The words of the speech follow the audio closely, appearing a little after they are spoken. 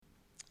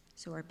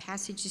So our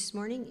passage this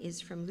morning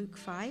is from Luke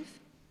 5.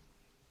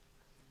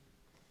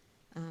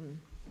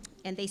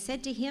 And they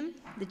said to him,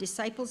 the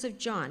disciples of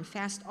John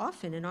fast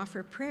often and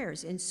offer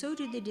prayers, and so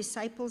do the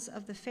disciples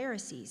of the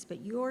Pharisees,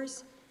 but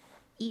yours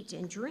eat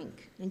and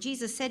drink. And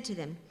Jesus said to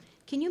them,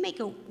 can you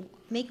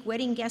make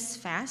wedding guests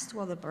fast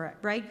while the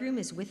bridegroom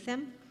is with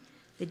them?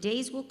 The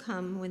days will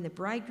come when the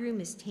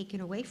bridegroom is taken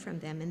away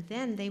from them, and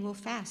then they will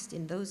fast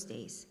in those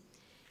days.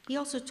 He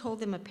also told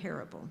them a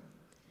parable.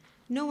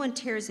 No one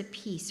tears a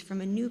piece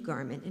from a new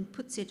garment and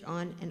puts it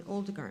on an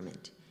old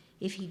garment.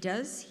 If he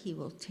does, he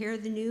will tear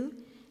the new,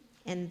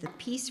 and the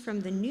piece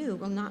from the new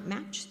will not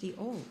match the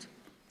old.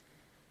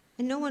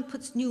 And no one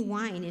puts new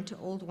wine into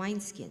old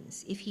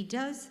wineskins. If he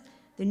does,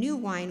 the new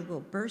wine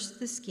will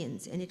burst the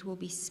skins, and it will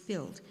be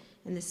spilled,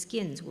 and the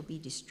skins will be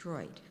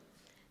destroyed.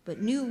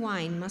 But new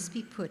wine must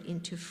be put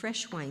into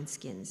fresh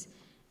wineskins,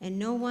 and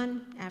no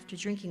one, after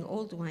drinking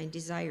old wine,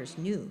 desires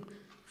new,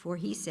 for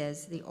he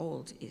says the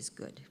old is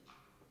good.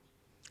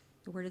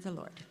 The word of the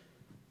Lord.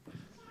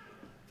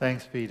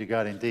 Thanks be to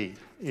God indeed.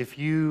 If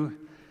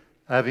you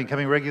have been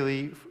coming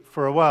regularly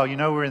for a while, you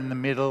know we're in the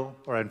middle,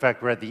 or in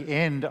fact we're at the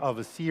end of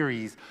a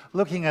series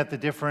looking at the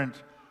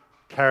different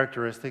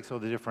characteristics or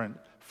the different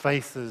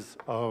faces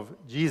of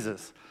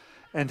Jesus.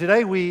 And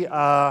today we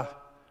are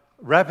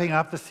wrapping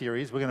up the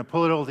series. We're going to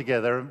pull it all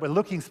together, and we're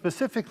looking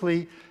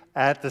specifically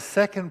at the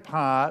second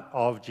part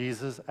of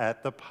Jesus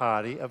at the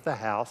party of the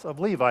house of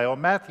Levi, or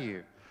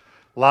Matthew.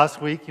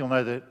 Last week, you'll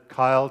know that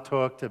Kyle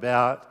talked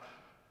about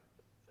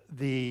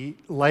the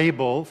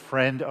label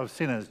friend of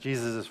sinners,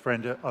 Jesus'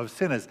 friend of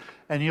sinners.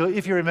 And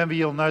if you remember,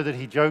 you'll know that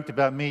he joked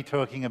about me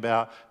talking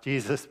about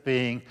Jesus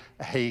being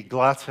a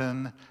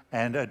glutton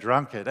and a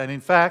drunkard. And in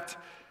fact,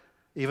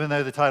 even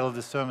though the title of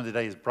the sermon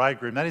today is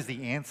Bridegroom, that is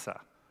the answer.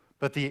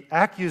 But the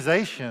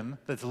accusation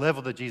that's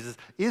leveled at Jesus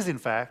is, in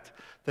fact,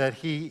 that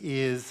he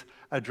is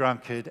a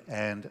drunkard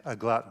and a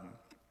glutton.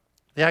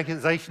 The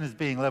accusation is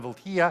being leveled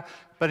here,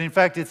 but in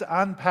fact it's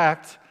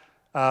unpacked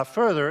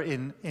further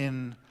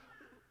in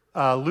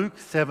Luke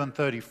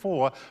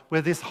 7:34,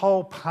 where this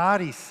whole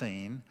party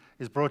scene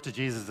is brought to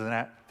Jesus as an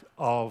act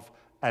of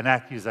an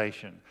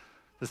accusation.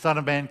 The Son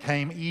of Man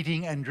came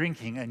eating and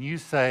drinking, and you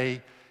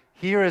say,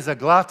 here is a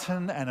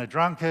glutton and a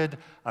drunkard,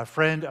 a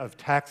friend of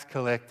tax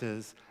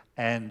collectors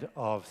and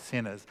of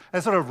sinners.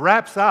 That sort of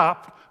wraps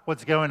up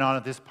what's going on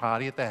at this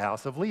party at the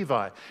house of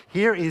Levi.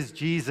 Here is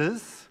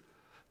Jesus,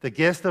 the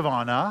guest of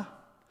honor,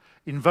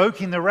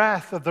 invoking the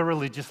wrath of the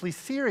religiously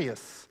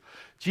serious.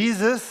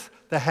 Jesus,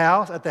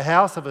 at the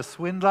house of a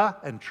swindler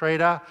and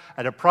traitor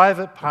at a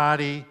private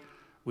party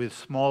with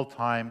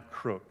small-time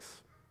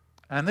crooks.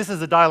 And this is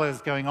the dialogue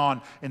that's going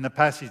on in the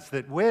passage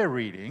that we're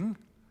reading,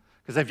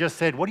 because they've just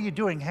said, what are you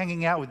doing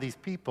hanging out with these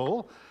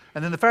people?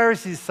 And then the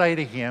Pharisees say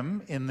to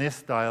him in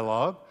this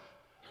dialogue,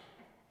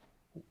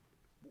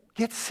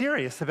 get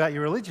serious about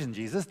your religion,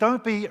 Jesus.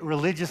 Don't be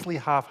religiously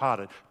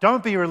half-hearted.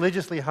 Don't be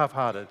religiously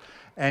half-hearted.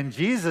 And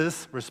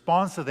Jesus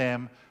responds to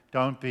them,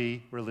 don't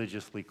be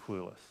religiously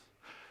clueless.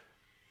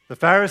 The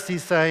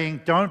Pharisees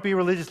saying, don't be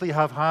religiously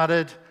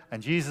half-hearted,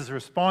 and Jesus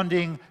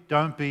responding,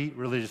 don't be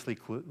religiously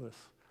clueless.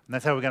 And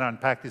that's how we're going to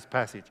unpack this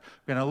passage.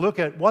 We're going to look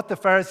at what the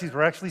Pharisees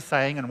were actually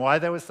saying and why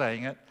they were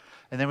saying it,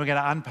 and then we're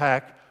going to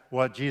unpack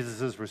what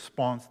Jesus'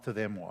 response to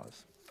them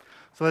was.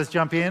 So let's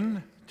jump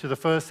in to the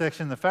first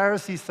section. The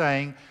Pharisees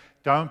saying,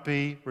 don't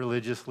be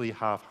religiously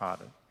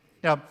half-hearted.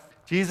 Now,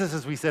 Jesus,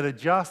 as we said, had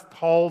just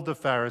told the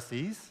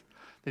Pharisees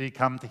that he'd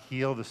come to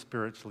heal the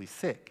spiritually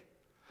sick,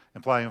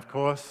 implying, of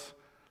course,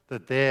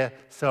 that their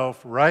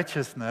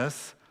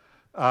self-righteousness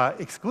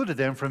excluded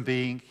them from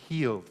being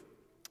healed.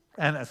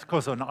 And it's, of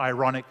course, an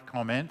ironic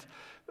comment.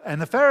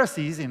 And the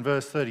Pharisees, in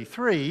verse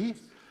 33,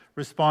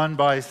 respond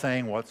by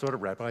saying, what sort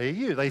of rabbi are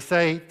you? They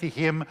say to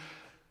him,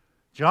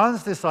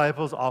 John's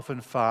disciples often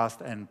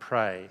fast and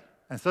pray,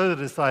 and so do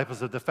the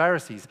disciples of the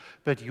Pharisees,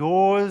 but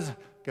yours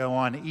go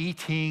on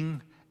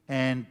eating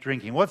and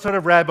drinking. What sort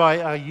of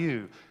rabbi are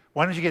you?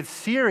 Why don't you get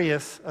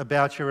serious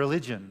about your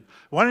religion?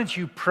 Why don't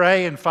you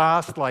pray and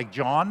fast like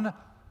John,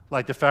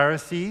 like the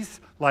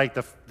Pharisees, like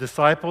the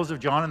disciples of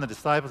John and the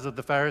disciples of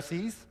the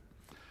Pharisees?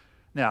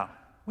 Now,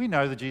 we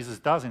know that Jesus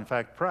does in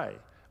fact pray.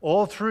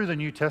 All through the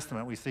New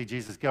Testament, we see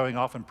Jesus going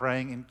off and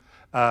praying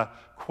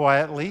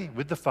quietly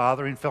with the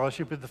Father, in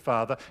fellowship with the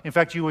Father. In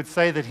fact, you would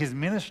say that his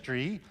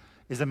ministry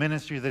is a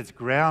ministry that's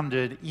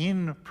grounded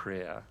in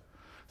prayer.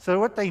 So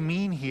what they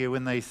mean here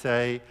when they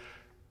say,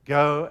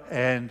 go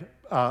and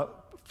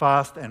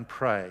fast and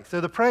pray. So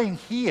the praying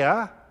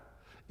here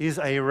is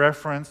a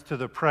reference to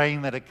the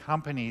praying that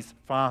accompanies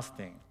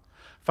fasting.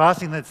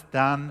 Fasting that's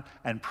done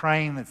and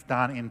praying that's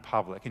done in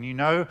public. And you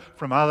know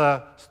from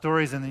other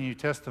stories in the New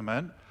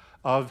Testament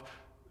of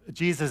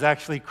Jesus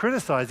actually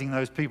criticizing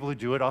those people who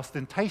do it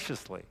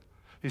ostentatiously,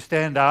 who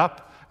stand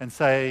up and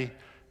say,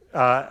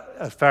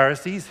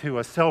 Pharisees who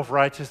are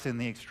self-righteous in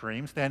the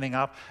extreme, standing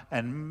up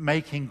and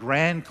making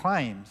grand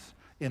claims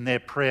in their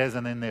prayers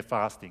and in their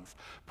fastings,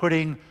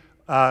 putting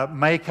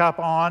makeup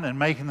on and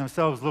making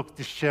themselves look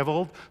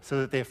disheveled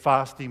so that their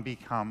fasting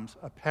becomes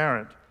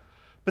apparent.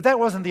 But that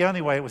wasn't the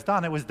only way it was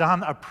done. It was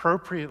done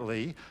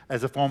appropriately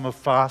as a form of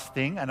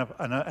fasting and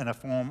a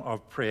form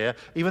of prayer,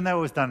 even though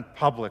it was done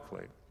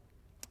publicly.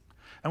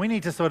 And we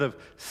need to sort of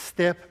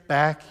step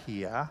back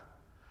here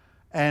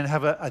and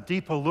have a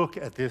deeper look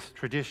at this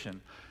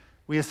tradition.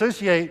 We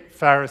associate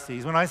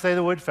Pharisees. When I say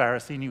the word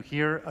Pharisee and you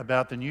hear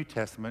about the New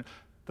Testament,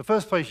 the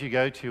first place you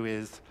go to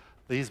is,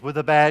 these were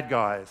the bad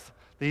guys.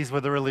 These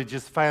were the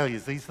religious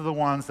failures. These are the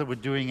ones that were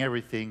doing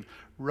everything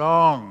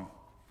wrong.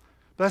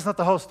 But that's not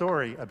the whole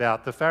story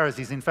about the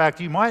Pharisees. In fact,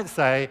 you might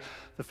say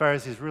the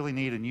Pharisees really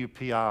need a new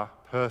PR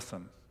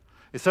person.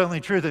 It's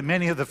certainly true that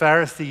many of the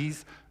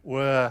Pharisees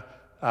were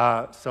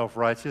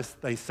self-righteous.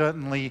 They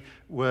certainly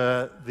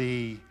were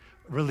the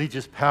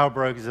religious power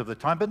brokers of the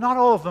time, but not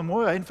all of them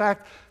were. In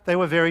fact, they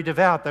were very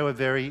devout. They were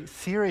very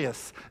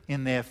serious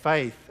in their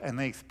faith, and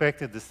they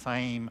expected the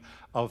same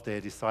of their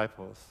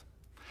disciples.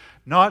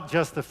 Not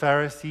just the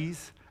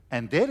Pharisees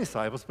and their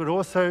disciples, but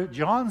also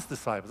John's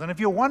disciples. And if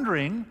you're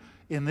wondering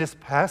in this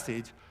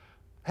passage,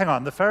 hang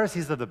on, the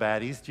Pharisees are the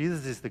baddies,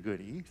 Jesus is the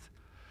goodies.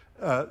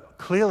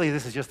 Clearly,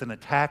 this is just an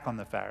attack on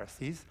the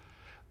Pharisees.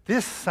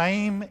 This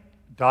same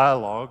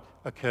dialogue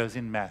occurs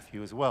in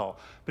Matthew as well.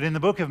 But in the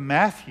book of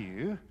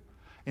Matthew,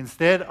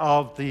 instead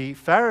of the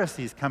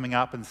Pharisees coming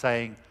up and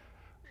saying,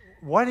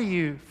 why aren't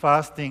you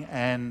fasting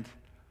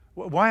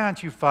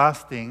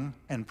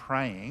and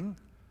praying?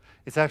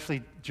 It's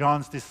actually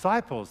John's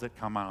disciples that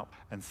come up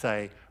and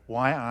say,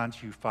 why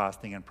aren't you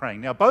fasting and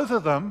praying? Now, both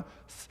of them,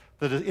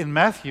 that in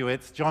Matthew,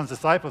 it's John's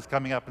disciples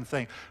coming up and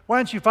saying, why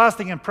aren't you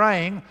fasting and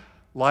praying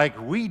like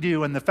we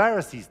do and the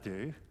Pharisees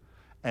do?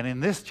 And in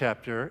this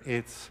chapter,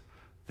 it's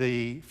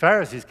the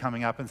Pharisees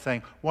coming up and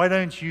saying, why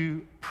don't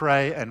you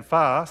pray and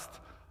fast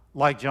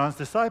like John's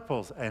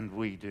disciples and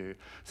we do?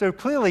 So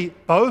clearly,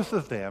 both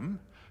of them,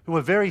 who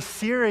were very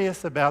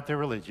serious about their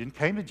religion,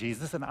 came to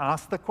Jesus and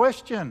asked the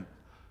question,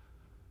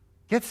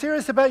 get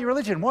serious about your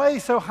religion. Why are you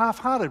so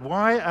half-hearted?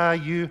 Why are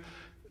you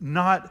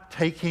not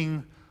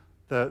taking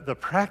the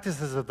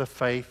practices of the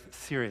faith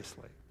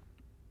seriously?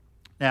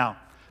 Now,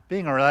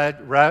 being a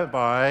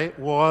rabbi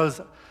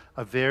was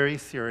a very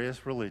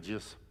serious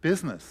religious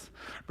business.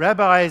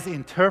 Rabbis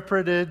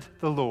interpreted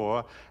the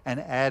law and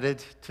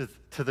added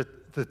to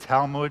the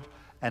Talmud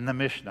and the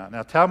Mishnah.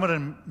 Now, Talmud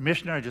and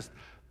Mishnah are just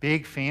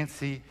big,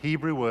 fancy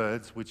Hebrew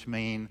words which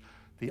mean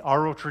the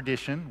oral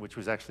tradition, which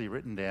was actually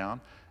written down,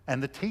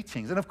 and the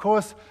teachings. And of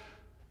course,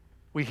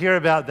 we hear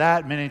about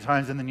that many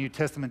times in the New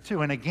Testament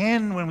too. And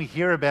again, when we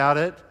hear about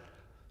it,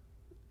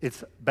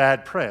 it's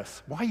bad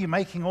press. Why are you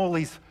making all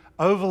these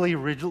overly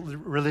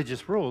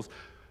religious rules?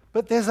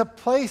 But there's a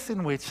place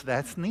in which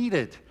that's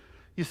needed.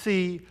 You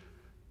see,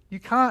 you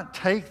can't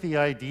take the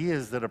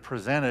ideas that are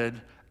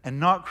presented and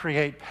not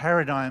create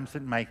paradigms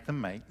that make them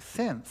make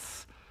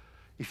sense.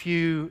 If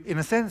you, in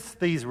a sense,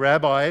 these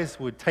rabbis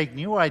would take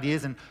new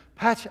ideas and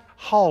patch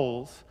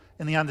holes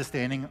in the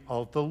understanding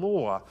of the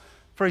law.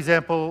 For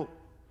example,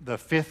 the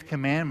fifth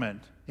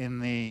commandment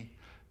in the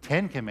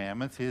Ten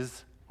Commandments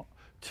is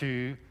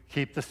to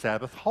keep the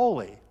Sabbath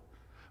holy.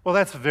 Well,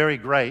 that's very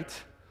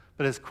great,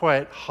 but it's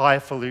quite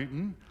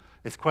highfalutin.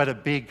 It's quite a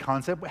big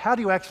concept. How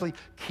do you actually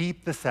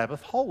keep the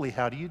Sabbath holy?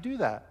 How do you do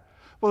that?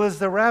 Well, there's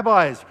the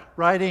rabbis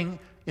writing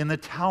in the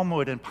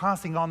Talmud and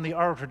passing on the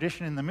oral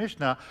tradition in the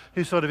Mishnah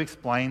who sort of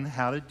explain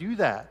how to do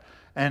that.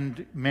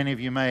 And many of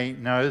you may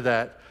know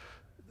that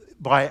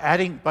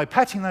by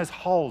patching those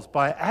holes,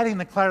 by adding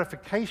the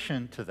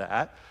clarification to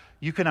that,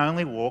 you can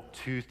only walk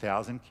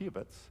 2,000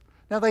 cubits.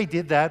 Now, they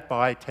did that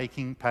by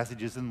taking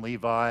passages in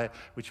Levi,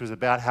 which was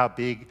about how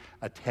big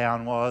a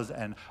town was,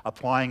 and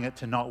applying it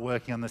to not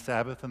working on the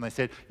Sabbath. And they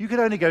said, you could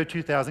only go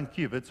 2,000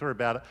 cubits, or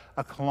about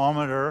a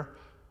kilometer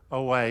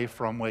away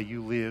from where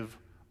you live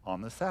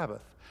on the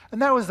Sabbath.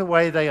 And that was the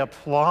way they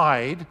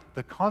applied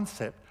the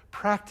concept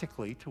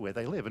practically to where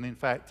they live. And in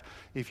fact,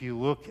 if you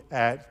look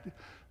at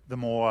the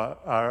more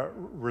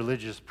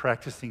religious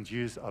practicing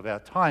Jews of our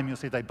time, you'll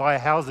see they buy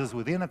houses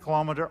within a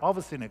kilometer of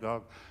a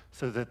synagogue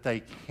so that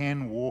they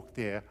can walk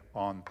there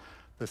on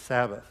the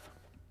Sabbath.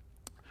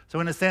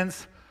 So in a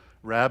sense,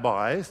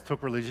 rabbis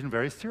took religion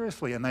very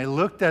seriously, and they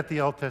looked at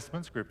the Old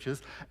Testament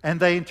scriptures and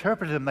they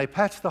interpreted them, they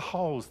patched the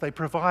holes, they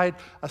provide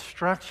a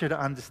structure to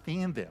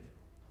understand them.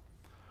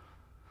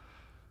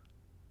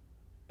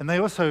 And they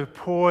also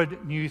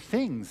poured new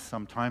things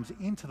sometimes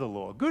into the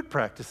law. Good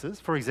practices,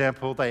 for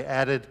example, they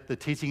added the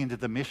teaching into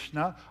the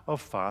Mishnah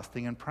of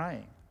fasting and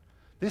praying.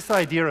 This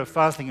idea of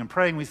fasting and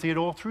praying, we see it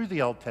all through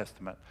the Old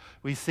Testament.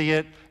 We see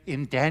it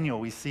in Daniel,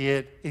 we see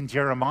it in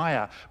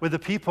Jeremiah, where the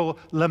people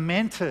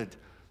lamented.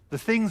 The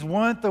things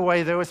weren't the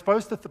way they were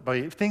supposed to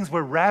be. Things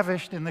were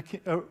ravished,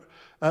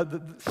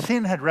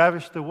 sin had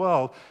ravished the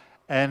world.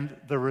 And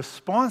the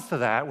response to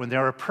that, when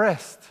they're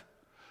oppressed,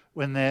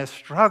 when they're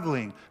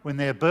struggling, when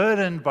they're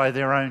burdened by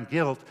their own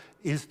guilt,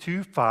 is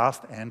to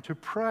fast and to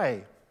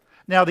pray.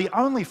 Now, the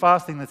only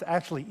fasting that's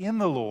actually in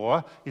the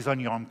law is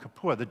on Yom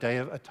Kippur, the Day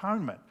of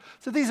Atonement.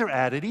 So these are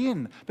added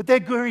in, but they're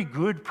very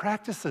good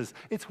practices.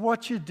 It's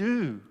what you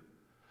do.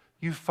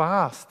 You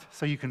fast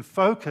so you can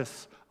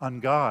focus on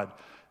God.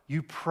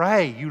 you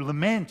pray, you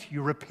lament,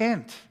 you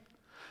repent.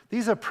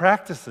 These are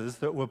practices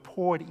that were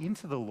poured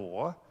into the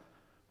law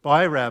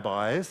by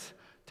rabbis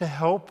to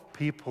help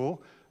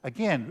people,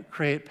 again,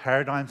 create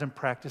paradigms and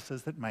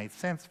practices that made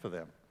sense for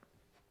them.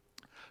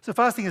 So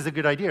fasting is a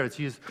good idea. It's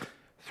used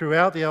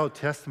throughout the Old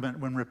Testament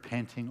when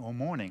repenting or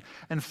mourning.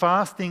 And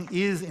fasting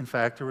is, in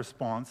fact, a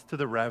response to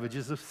the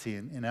ravages of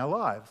sin in our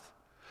lives.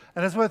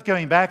 And it's worth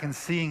going back and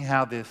seeing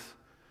how this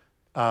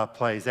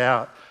plays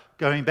out.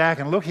 Going back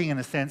and looking, in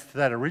a sense, to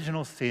that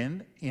original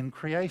sin in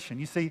creation.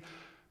 You see,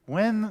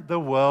 when the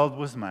world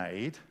was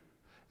made,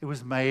 it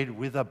was made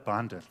with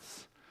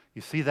abundance.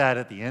 You see that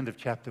at the end of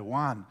chapter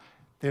 1.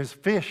 There's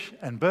fish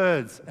and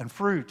birds and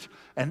fruit,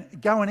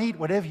 and go and eat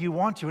whatever you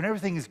want to, and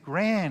everything is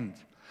grand.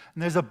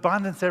 And there's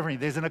abundance everywhere.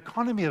 There's an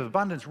economy of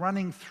abundance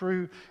running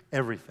through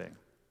everything.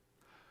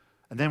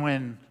 And then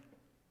when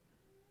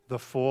the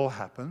fall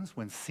happens,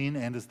 when sin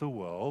enters the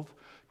world,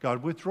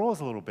 God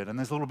withdraws a little bit, and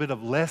there's a little bit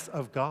of less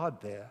of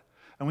God there.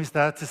 And we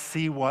start to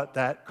see what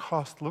that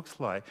cost looks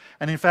like.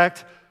 And in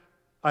fact,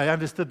 I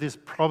understood this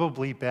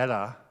probably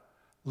better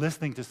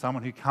listening to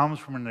someone who comes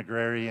from an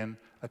agrarian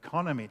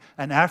economy,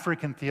 an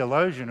African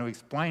theologian who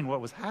explained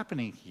what was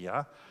happening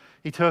here.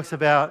 He talks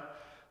about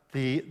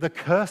the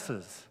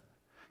curses.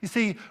 You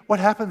see, what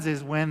happens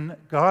is when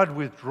God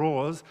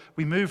withdraws,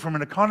 we move from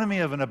an economy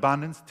of an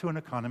abundance to an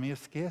economy of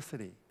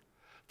scarcity.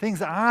 Things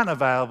aren't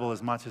available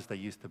as much as they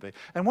used to be.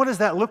 And what does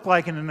that look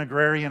like in an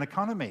agrarian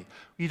economy?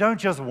 You don't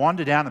just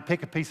wander down and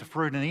pick a piece of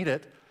fruit and eat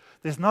it.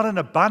 There's not an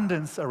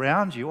abundance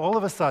around you. All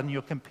of a sudden,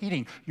 you're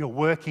competing. You're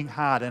working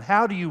hard. And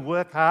how do you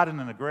work hard in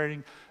an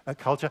agrarian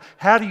culture?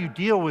 How do you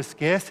deal with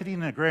scarcity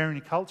in an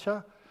agrarian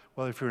culture?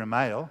 Well, if you're a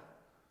male,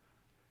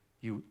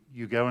 you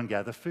go and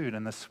gather food.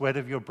 And the sweat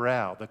of your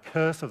brow, the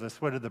curse of the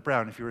sweat of the brow.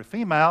 And if you're a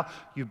female,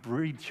 you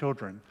breed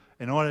children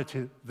in order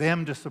to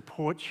them to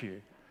support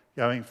you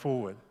going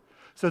forward.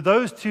 So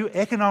those two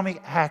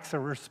economic acts are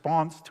a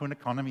response to an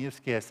economy of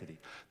scarcity,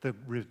 the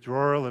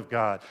withdrawal of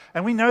God.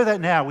 And we know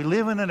that now. We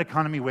live in an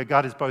economy where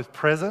God is both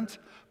present,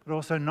 but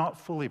also not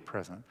fully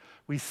present.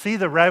 We see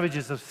the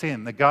ravages of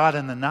sin, the God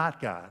and the not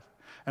God,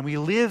 and we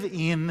live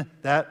in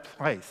that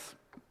place.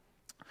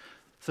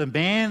 So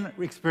man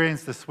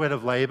experienced the sweat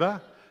of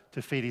labor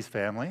to feed his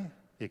family,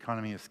 the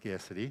economy of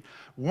scarcity.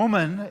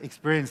 Woman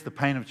experienced the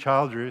pain of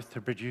childbirth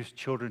to produce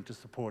children to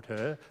support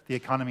her, the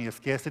economy of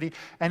scarcity.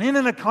 And in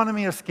an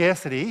economy of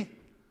scarcity,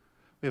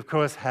 we of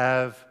course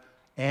have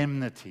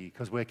enmity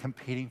because we're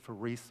competing for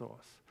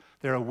resource.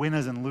 There are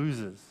winners and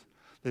losers.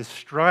 There's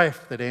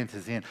strife that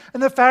enters in.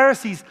 And the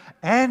Pharisees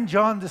and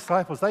John's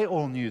disciples, they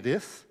all knew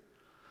this.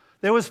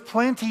 There was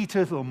plenty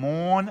to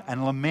mourn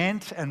and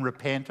lament and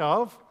repent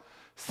of.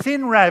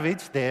 Sin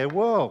ravaged their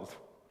world.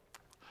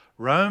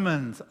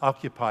 Romans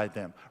occupied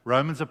them.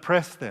 Romans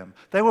oppressed them.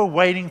 They were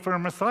waiting for a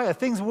Messiah.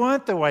 Things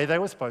weren't the way they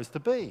were supposed to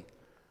be.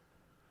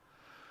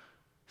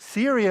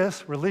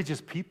 Serious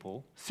religious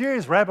people,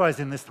 serious rabbis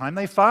in this time,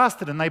 they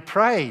fasted and they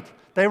prayed.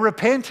 They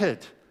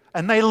repented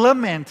and they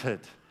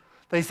lamented.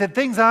 They said,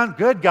 things aren't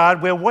good,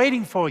 God. We're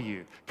waiting for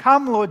you.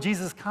 Come, Lord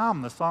Jesus,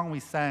 come. The song we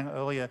sang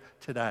earlier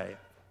today.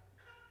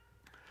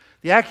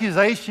 The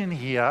accusation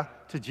here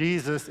to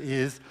Jesus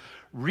is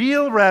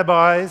real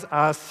rabbis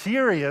are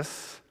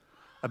serious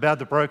about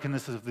the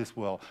brokenness of this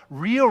world.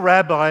 Real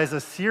rabbis are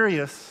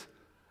serious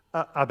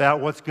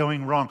about what's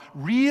going wrong.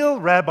 Real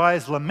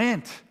rabbis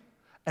lament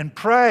and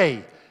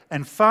pray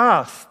and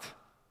fast.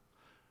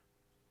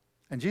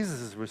 And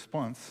Jesus'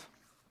 response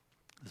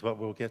is what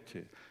we'll get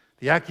to.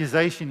 The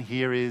accusation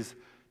here is,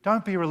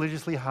 don't be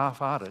religiously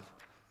half-hearted.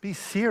 Be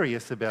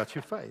serious about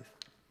your faith.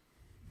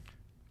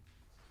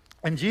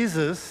 And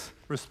Jesus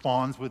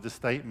responds with the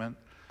statement,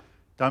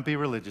 don't be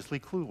religiously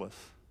clueless.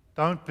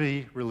 Don't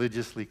be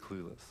religiously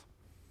clueless.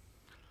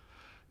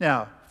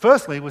 Now,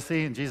 firstly, we'll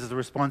see in Jesus'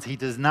 response, he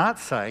does not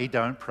say,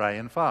 don't pray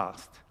and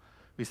fast.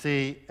 We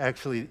see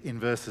actually in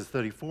verses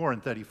 34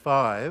 and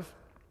 35,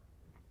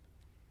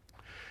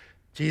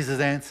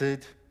 Jesus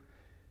answered,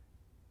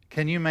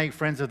 can you make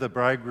friends of the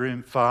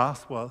bridegroom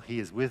fast while he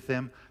is with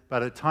them?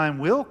 But a time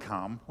will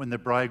come when the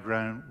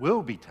bridegroom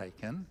will be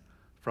taken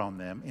from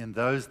them. In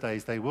those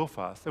days they will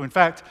fast. So in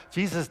fact,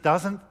 Jesus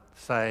doesn't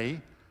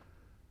say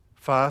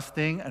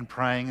fasting and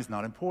praying is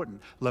not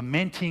important.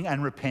 Lamenting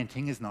and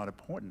repenting is not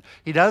important.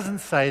 He doesn't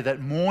say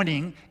that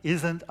mourning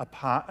isn't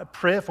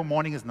prayer for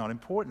mourning is not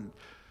important.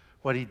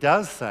 What he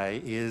does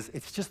say is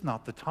it's just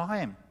not the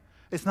time.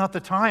 It's not the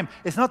time.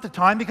 It's not the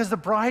time because the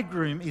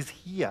bridegroom is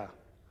here.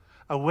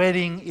 A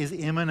wedding is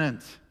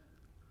imminent.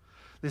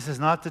 This is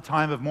not the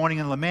time of mourning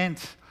and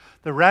lament.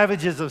 The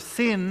ravages of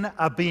sin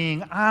are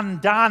being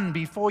undone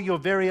before your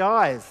very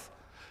eyes.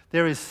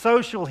 There is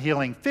social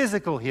healing,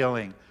 physical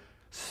healing,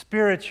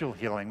 spiritual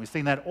healing. We've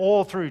seen that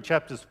all through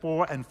chapters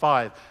 4 and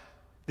 5.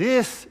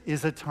 This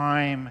is a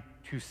time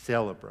to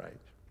celebrate.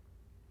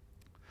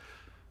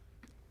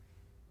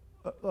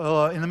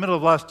 In the middle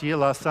of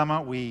last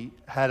summer, we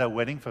had a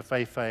wedding for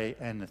Fei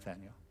and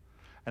Nathaniel.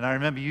 And I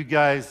remember you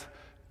guys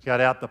got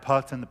out the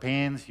pots and the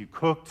pans, you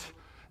cooked.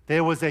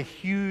 There was a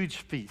huge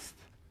feast.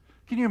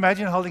 Can you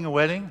imagine holding a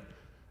wedding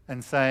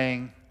and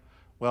saying,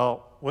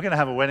 well, we're going to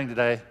have a wedding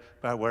today,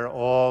 but we're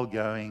all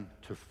going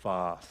to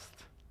fast.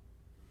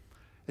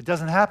 It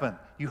doesn't happen.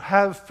 You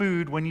have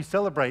food when you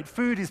celebrate.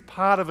 Food is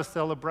part of a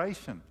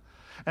celebration.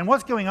 And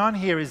what's going on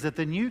here is that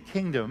the new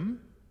kingdom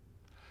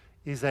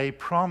is a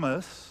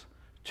promise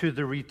to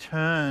the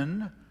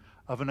return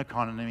of an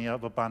economy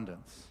of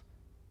abundance.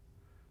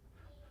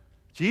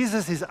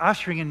 Jesus is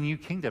ushering in a new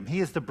kingdom. He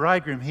is the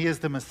bridegroom. He is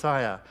the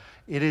Messiah.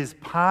 It is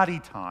party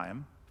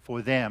time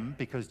for them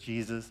because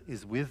Jesus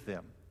is with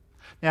them.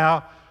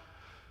 Now,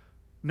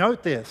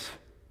 note this.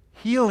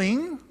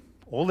 Healing,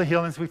 all the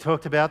healings we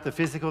talked about, the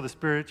physical, the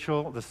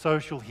spiritual, the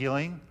social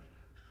healing,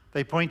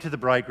 they point to the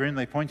bridegroom,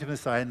 they point to the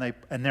Messiah,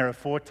 and they're a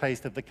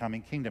foretaste of the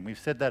coming kingdom. We've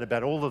said that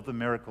about all of the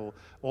miracle,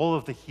 all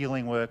of the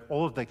healing work,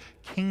 all of the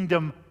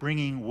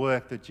kingdom-bringing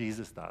work that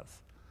Jesus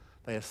does.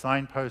 They are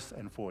signposts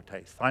and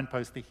foretastes.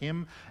 Signposts to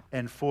him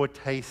and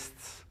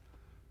foretastes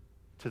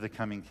to the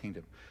coming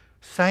kingdom.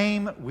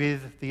 Same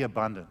with the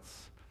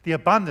abundance. The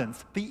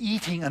abundance, the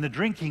eating and the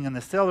drinking and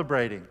the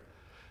celebrating.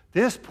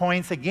 This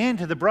points again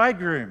to the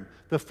bridegroom,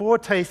 the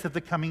foretaste of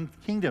the coming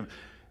kingdom.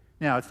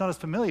 Now, it's not as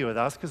familiar with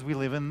us because we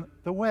live in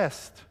the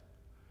West.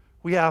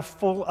 We are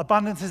full,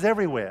 abundance is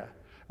everywhere.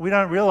 We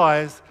don't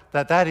realize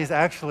that that is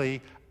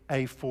actually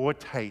a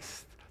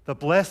foretaste. The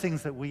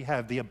blessings that we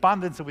have, the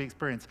abundance that we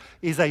experience,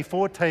 is a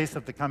foretaste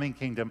of the coming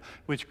kingdom,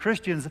 which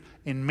Christians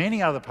in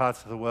many other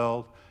parts of the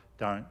world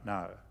don't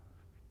know.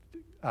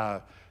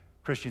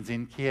 Christians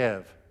in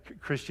Kiev,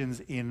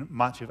 Christians in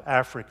much of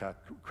Africa,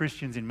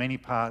 Christians in many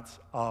parts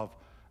of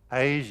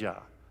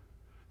Asia.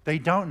 They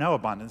don't know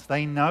abundance.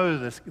 They know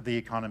the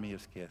economy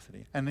of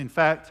scarcity. And in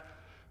fact,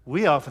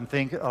 we often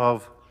think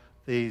of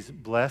these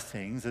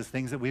blessings as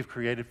things that we've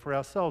created for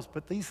ourselves,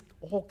 but these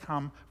all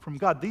come from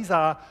God. These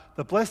are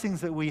the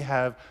blessings that we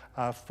have,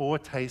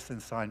 foretastes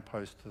and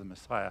signposts to the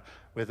Messiah,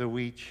 whether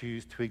we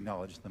choose to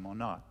acknowledge them or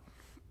not.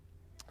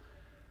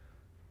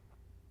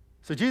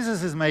 So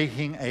Jesus is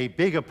making a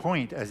bigger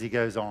point as he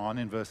goes on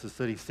in verses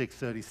 36,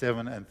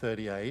 37, and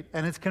 38,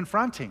 and it's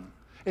confronting.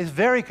 It's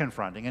very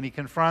confronting, and he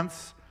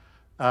confronts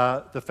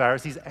the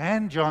Pharisees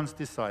and John's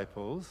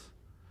disciples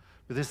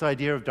with this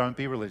idea of don't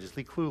be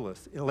religiously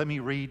clueless. Let me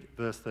read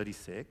verse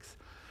 36.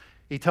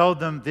 He told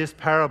them this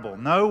parable: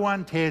 no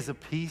one tears a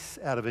piece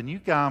out of a new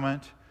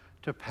garment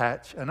to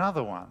patch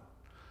another one.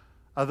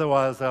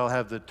 Otherwise, they'll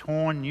have the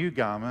torn new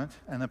garment,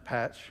 and the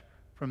patch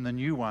from the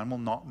new one will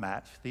not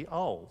match the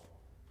old.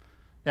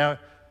 Now,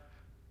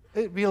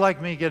 it'd be like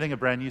me getting a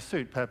brand new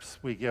suit. Perhaps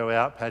we go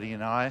out, Patty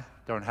and I,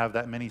 don't have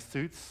that many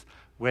suits,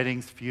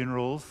 weddings,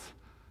 funerals,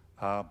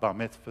 bar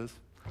mitzvahs,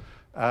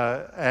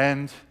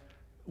 and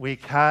we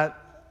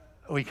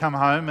come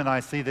home and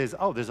I see there's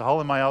a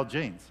hole in my old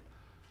jeans.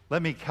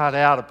 Let me cut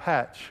out a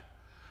patch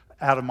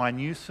out of my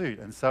new suit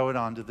and sew it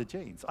onto the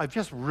jeans. I've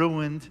just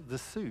ruined the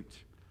suit.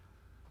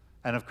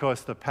 And of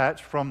course, the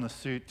patch from the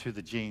suit to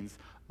the jeans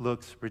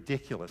looks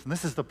ridiculous. And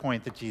this is the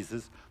point that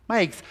Jesus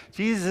makes.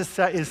 Jesus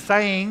is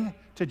saying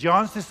to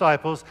John's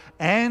disciples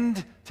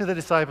and to the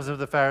disciples of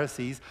the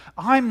Pharisees,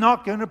 I'm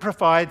not going to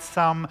provide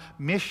some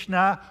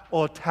Mishnah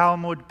or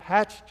Talmud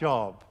patch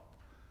job.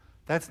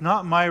 That's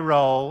not my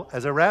role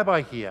as a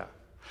rabbi here.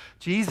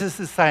 Jesus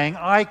is saying,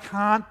 I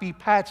can't be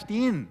patched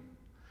in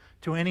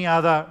to any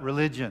other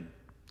religion.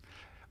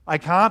 I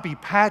can't be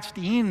patched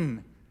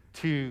in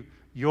to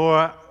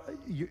your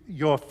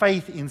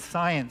faith in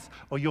science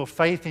or your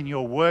faith in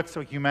your works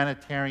or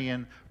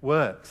humanitarian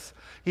works.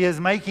 He is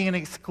making an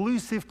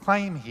exclusive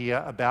claim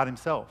here about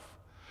himself.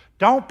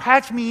 Don't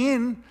patch me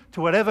in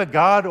to whatever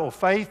God or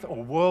faith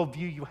or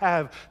worldview you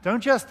have.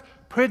 Don't just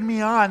put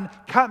me on,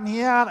 cut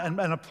me out, and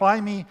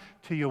apply me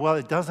to your well.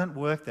 It doesn't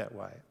work that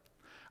way.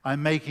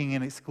 I'm making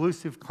an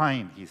exclusive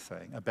claim, he's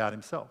saying, about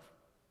himself.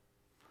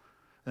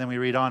 And then we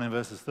read on in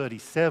verses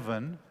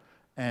 37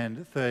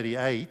 and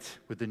 38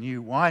 with the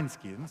new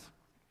wineskins.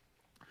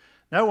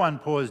 No one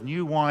pours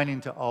new wine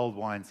into old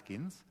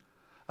wineskins,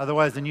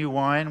 otherwise the new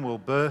wine will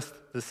burst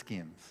the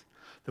skins.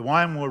 The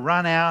wine will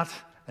run out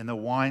and the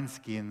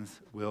wineskins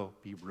will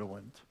be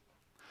ruined.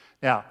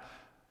 Now,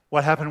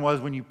 what happened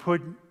was when you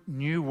put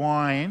new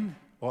wine,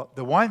 well,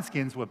 the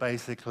wineskins were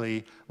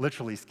basically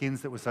literally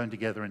skins that were sewn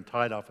together and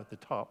tied off at the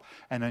top.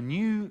 And a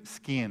new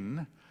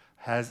skin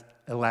has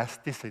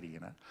elasticity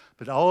in it.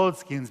 But old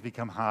skins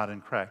become hard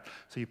and cracked.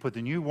 So you put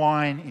the new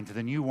wine into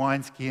the new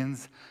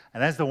wineskins,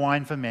 and as the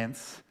wine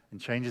ferments and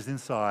changes in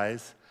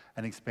size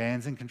and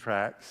expands and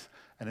contracts,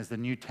 and as the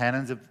new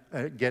tannins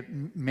get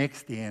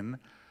mixed in,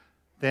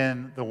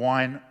 then the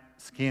wine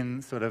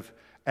skin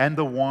and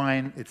the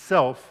wine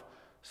itself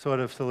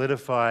sort of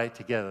solidify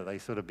together. They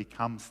sort of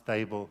become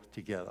stable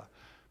together.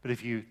 But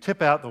if you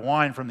tip out the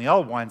wine from the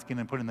old wineskin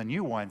and put in the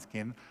new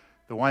wineskin,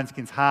 the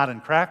wineskin's hard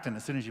and cracked, and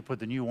as soon as you put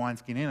the new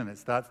wineskin in and it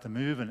starts to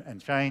move and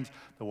change,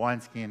 the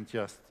wineskin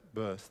just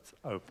bursts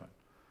open.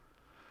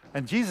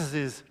 And Jesus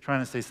is trying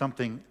to say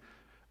something,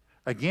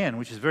 again,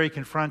 which is very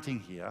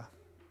confronting here.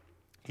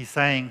 He's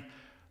saying,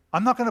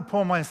 I'm not going to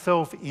pour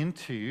myself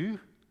into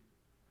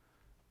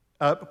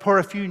pour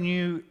a few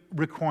new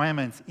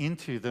requirements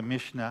into the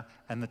Mishnah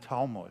and the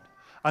Talmud.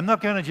 I'm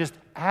not going to just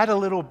add a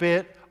little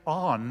bit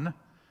on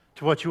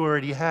to what you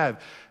already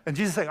have. And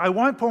Jesus said, I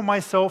won't pour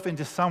myself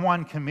into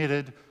someone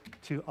committed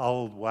to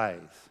old ways.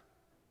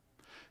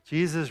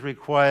 Jesus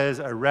requires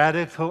a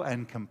radical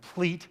and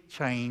complete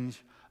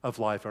change of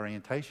life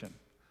orientation.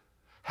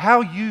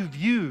 How you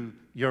view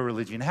your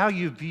religion, how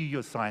you view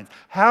your science,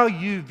 how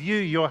you view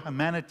your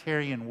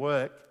humanitarian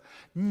work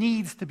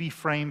needs to be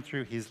framed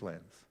through his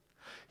lens.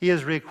 He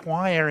is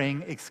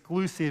requiring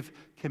exclusive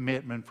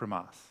commitment from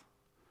us.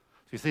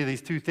 So you see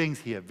these two things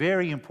here,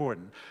 very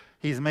important.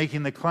 He's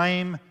making the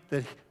claim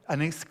that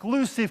an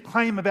exclusive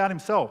claim about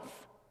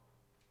himself.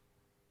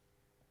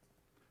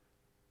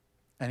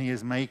 And he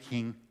is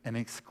making an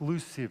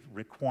exclusive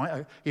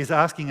he is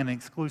asking an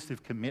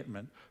exclusive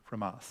commitment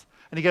from us.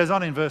 And he goes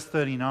on in verse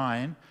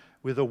 39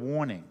 with a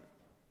warning.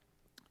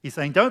 He's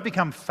saying, don't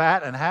become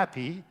fat and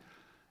happy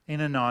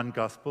in a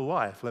non-gospel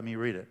life. Let me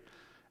read it.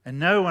 And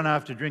no one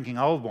after drinking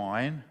old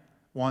wine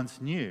wants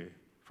new,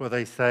 for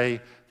they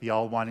say the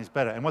old wine is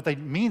better. And what they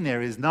mean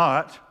there is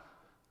not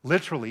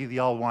literally the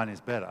old wine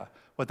is better.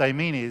 What they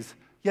mean is,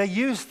 you're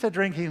used to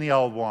drinking the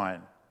old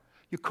wine.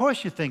 Of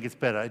course you think it's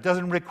better. It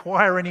doesn't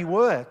require any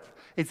work.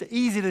 It's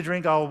easy to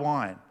drink old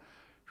wine.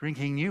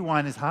 Drinking new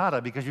wine is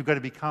harder because you've got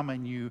to become a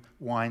new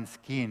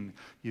wineskin.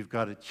 You've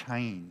got to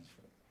change.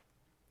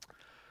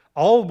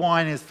 Old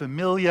wine is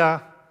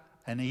familiar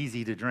and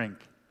easy to drink.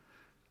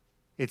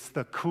 It's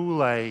the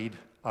Kool-Aid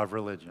of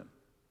religion.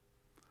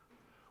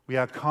 We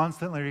are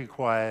constantly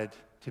required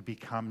to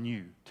become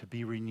new, to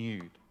be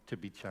renewed, to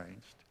be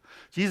changed.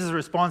 Jesus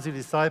responds to the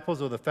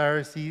disciples of the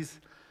Pharisees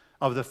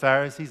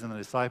and the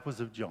disciples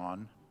of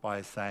John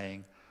by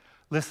saying,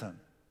 listen,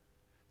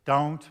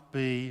 don't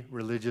be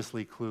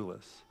religiously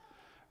clueless.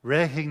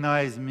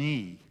 Recognize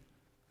me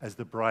as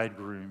the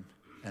bridegroom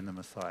and the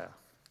Messiah.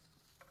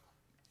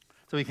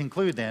 So we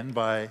conclude then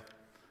by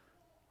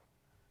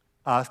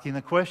asking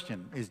the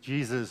question, is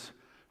Jesus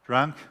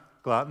drunk,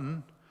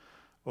 glutton,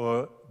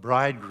 or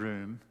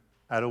bridegroom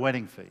at a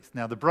wedding feast?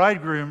 Now the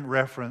bridegroom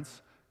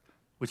reference,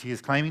 which he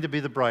is claiming to be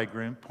the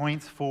bridegroom,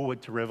 points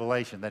forward to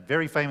Revelation, that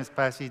very famous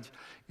passage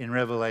in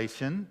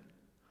Revelation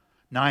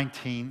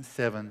 19,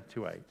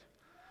 7-8.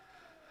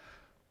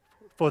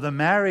 For the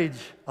marriage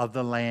of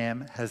the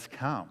Lamb has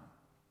come,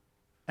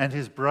 and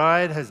his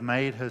bride has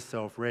made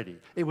herself ready.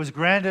 It was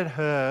granted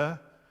her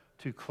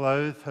to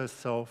clothe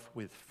herself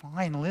with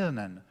fine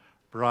linen,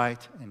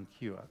 bright and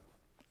pure.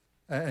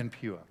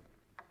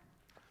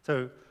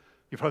 So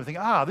you're probably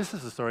thinking, this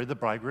is the story of the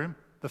bridegroom,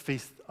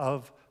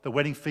 the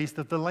wedding feast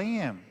of the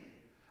Lamb.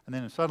 And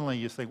then suddenly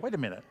you think, wait a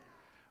minute,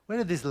 where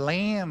did this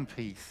lamb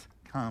piece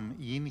come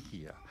in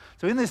here?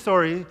 So in this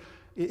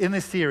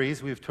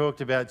series, we've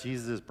talked about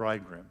Jesus as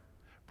bridegroom,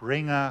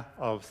 bringer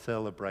of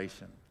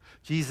celebration.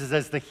 Jesus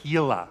as the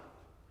healer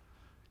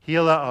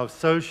of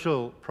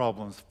social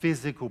problems,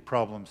 physical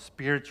problems,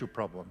 spiritual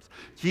problems.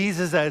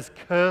 Jesus as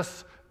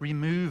curse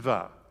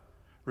remover,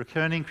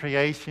 returning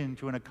creation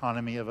to an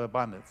economy of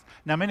abundance.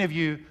 Now, many of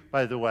you,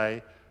 by the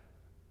way,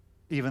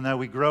 even though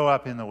we grow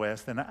up in the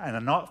West and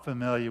are not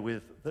familiar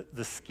with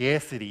the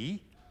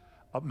scarcity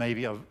of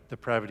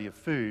depravity of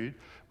food,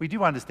 we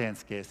do understand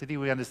scarcity.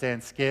 We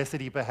understand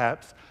scarcity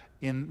perhaps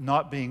in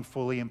not being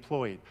fully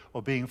employed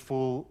or being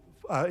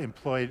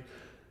employed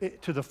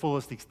to the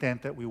fullest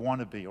extent that we want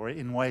to be, or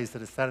in ways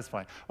that are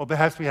satisfying. Or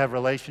perhaps we have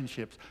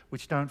relationships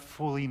which don't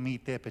fully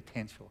meet their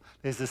potential.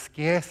 There's a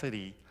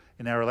scarcity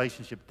in our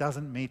relationship,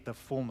 doesn't meet the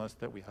fullness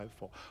that we hope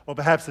for. Or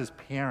perhaps as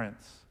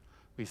parents,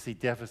 we see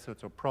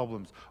deficits or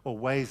problems or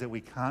ways that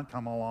we can't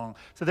come along.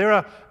 So there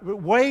are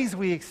ways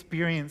we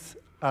experience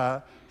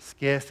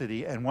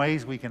scarcity and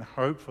ways we can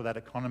hope for that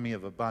economy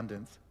of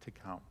abundance to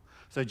come.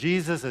 So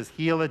Jesus as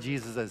healer,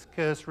 Jesus as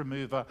curse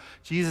remover,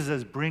 Jesus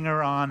as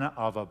bringer on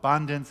of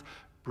abundance,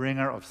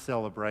 bringer of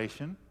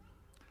celebration.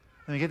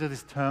 And we get to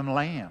this term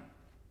lamb.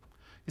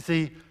 You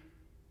see,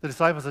 the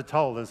disciples are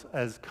told,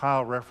 as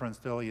Carl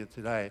referenced earlier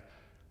today,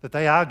 that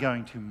they are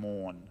going to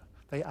mourn.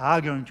 They are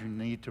going to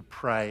need to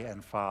pray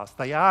and fast.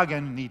 They are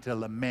going to need to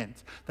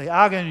lament. They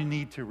are going to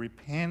need to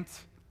repent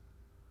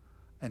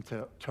and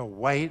to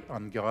wait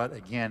on God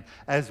again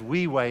as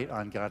we wait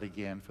on God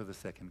again for the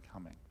second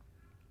coming.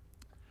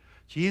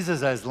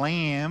 Jesus as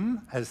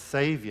Lamb, as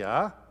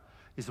Savior,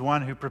 is the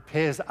one who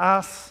prepares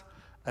us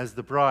as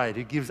the bride,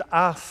 who gives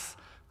us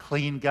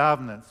clean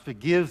garments,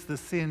 forgives the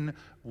sin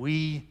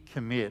we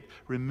commit,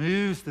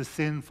 removes the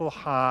sinful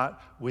heart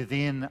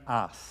within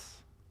us.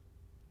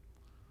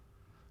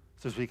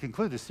 So as we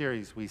conclude the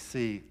series, we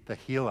see the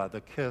healer, the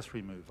curse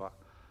remover,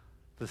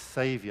 the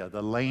Savior,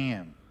 the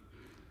Lamb.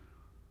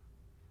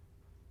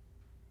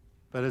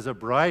 But as a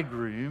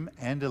bridegroom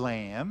and a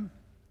lamb,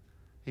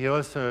 he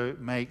also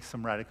makes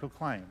some radical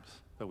claims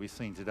that we've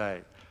seen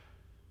today.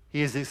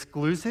 He is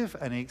exclusive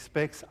and he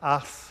expects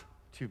us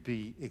to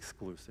be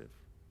exclusive.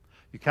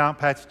 You can't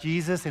patch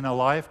Jesus in a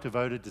life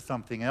devoted to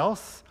something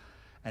else,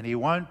 and he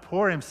won't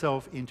pour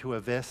himself into a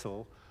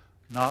vessel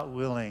not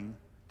willing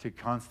to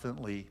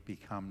constantly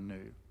become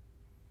new.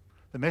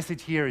 The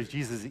message here is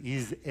Jesus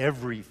is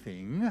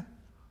everything,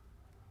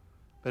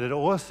 but it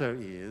also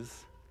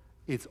is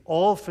It's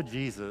all for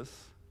Jesus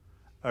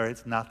or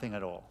it's nothing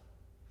at all.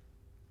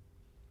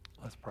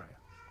 Let's pray.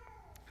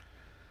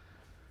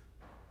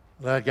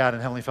 Lord God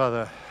and Heavenly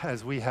Father,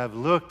 as we have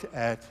looked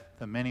at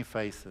the many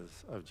faces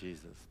of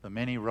Jesus, the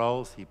many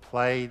roles he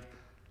played,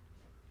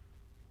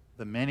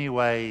 the many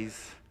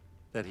ways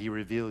that he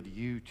revealed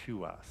you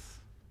to us.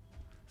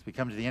 As we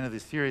come to the end of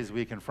this series,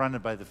 we're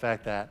confronted by the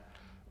fact that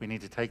we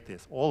need to take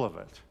this, all of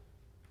it.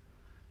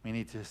 We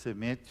need to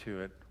submit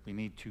to it. We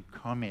need to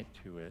commit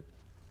to it.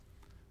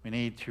 We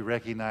need to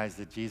recognize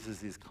that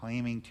Jesus is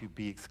claiming to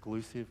be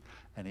exclusive,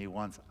 and he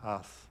wants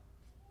us,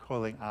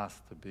 calling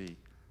us to be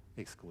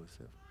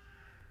exclusive.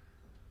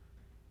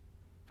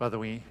 Father,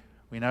 we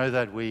know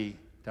that we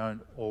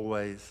don't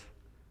always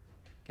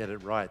get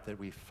it right, that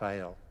we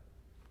fail,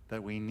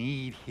 that we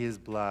need his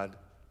blood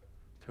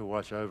to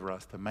watch over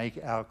us, to make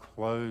our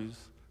clothes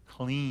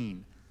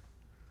clean.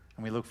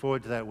 And we look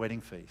forward to that wedding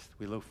feast.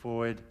 We look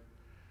forward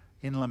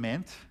in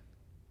lament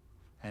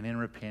and in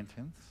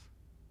repentance.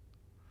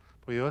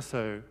 But we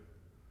also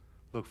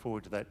look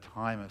forward to that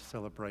time of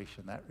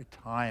celebration, that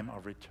time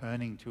of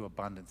returning to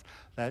abundance,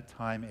 that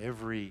time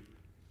every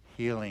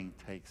healing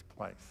takes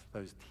place.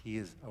 Those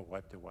tears are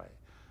wiped away.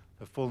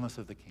 The fullness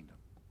of the kingdom.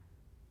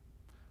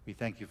 We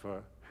thank you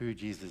for who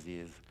Jesus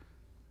is.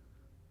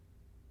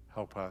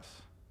 Help us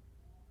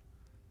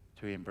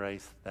to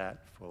embrace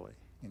that fully.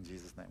 In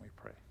Jesus' name we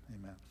pray.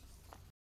 Amen.